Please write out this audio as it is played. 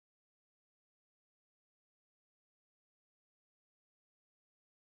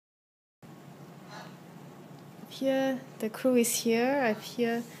here, the crew is here. I've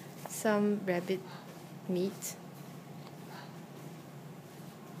here some rabbit meat.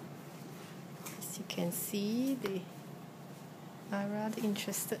 As you can see, they are rather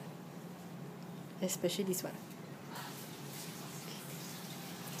interested, especially this one.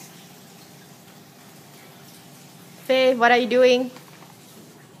 Faye, what are you doing?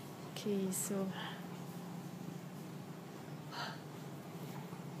 Okay, so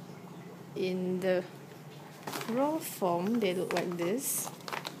in the raw form, they look like this.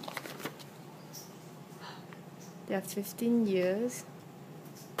 They are 15 years,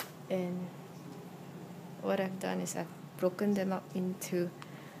 and what I've done is I've broken them up into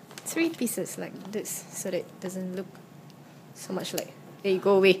 3 pieces like this, so that it doesn't look so much like, hey,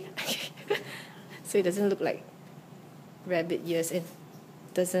 go away. So it doesn't look like rabbit ears and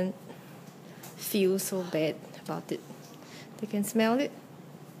doesn't feel so bad about it. They can smell it.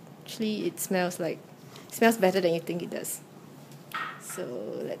 Actually, it smells better than you think it does.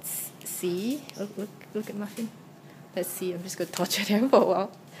 So let's see. Oh, look at Muffin. Let's see. I'm just going to torture them for a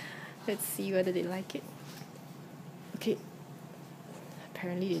while. Let's see whether they like it. Okay.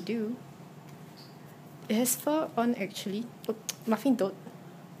 Apparently they do. It has fur on actually. Oh, Muffin don't.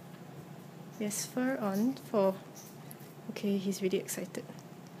 It has fur on for... Okay, he's really excited.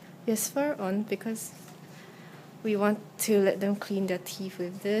 It has fur on because we want to let them clean their teeth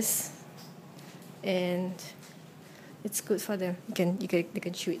with this, and it's good for them. They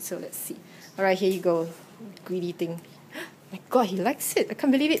can chew it. So let's see. All right, here you go, greedy thing. My God, he likes it. I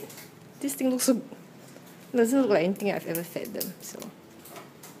can't believe it. This thing doesn't look like anything I've ever fed them. So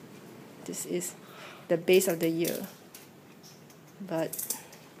this is the base of the ear. But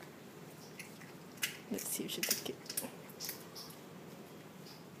let's see if she take it.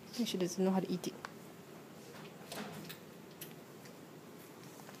 I think she doesn't know how to eat it.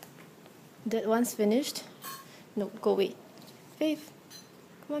 That one's finished. No, go away. Faith,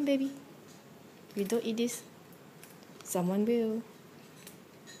 come on, baby. If you don't eat this, someone will.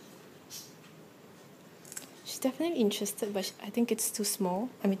 She's definitely interested, but I think it's too small.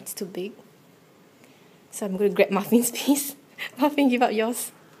 I mean, it's too big. So I'm going to grab Muffin's piece. Muffin, give up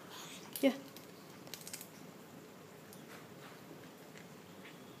yours. Yeah.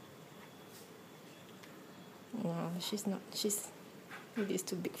 No, maybe it's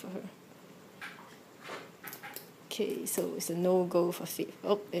too big for her. Okay, so it's a no-go for Faith.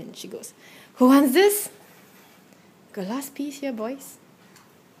 Oh, and she goes, who wants this? Got last piece here, boys.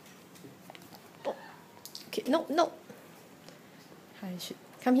 Oh. Okay, no. I should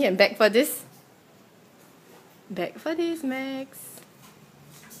come here and beg for this. Beg for this, Max.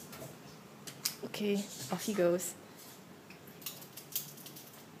 Okay, off he goes.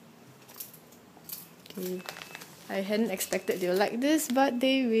 Okay, I hadn't expected they were like this, but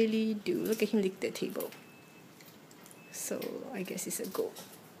they really do. Look at him lick the table. So I guess it's a go.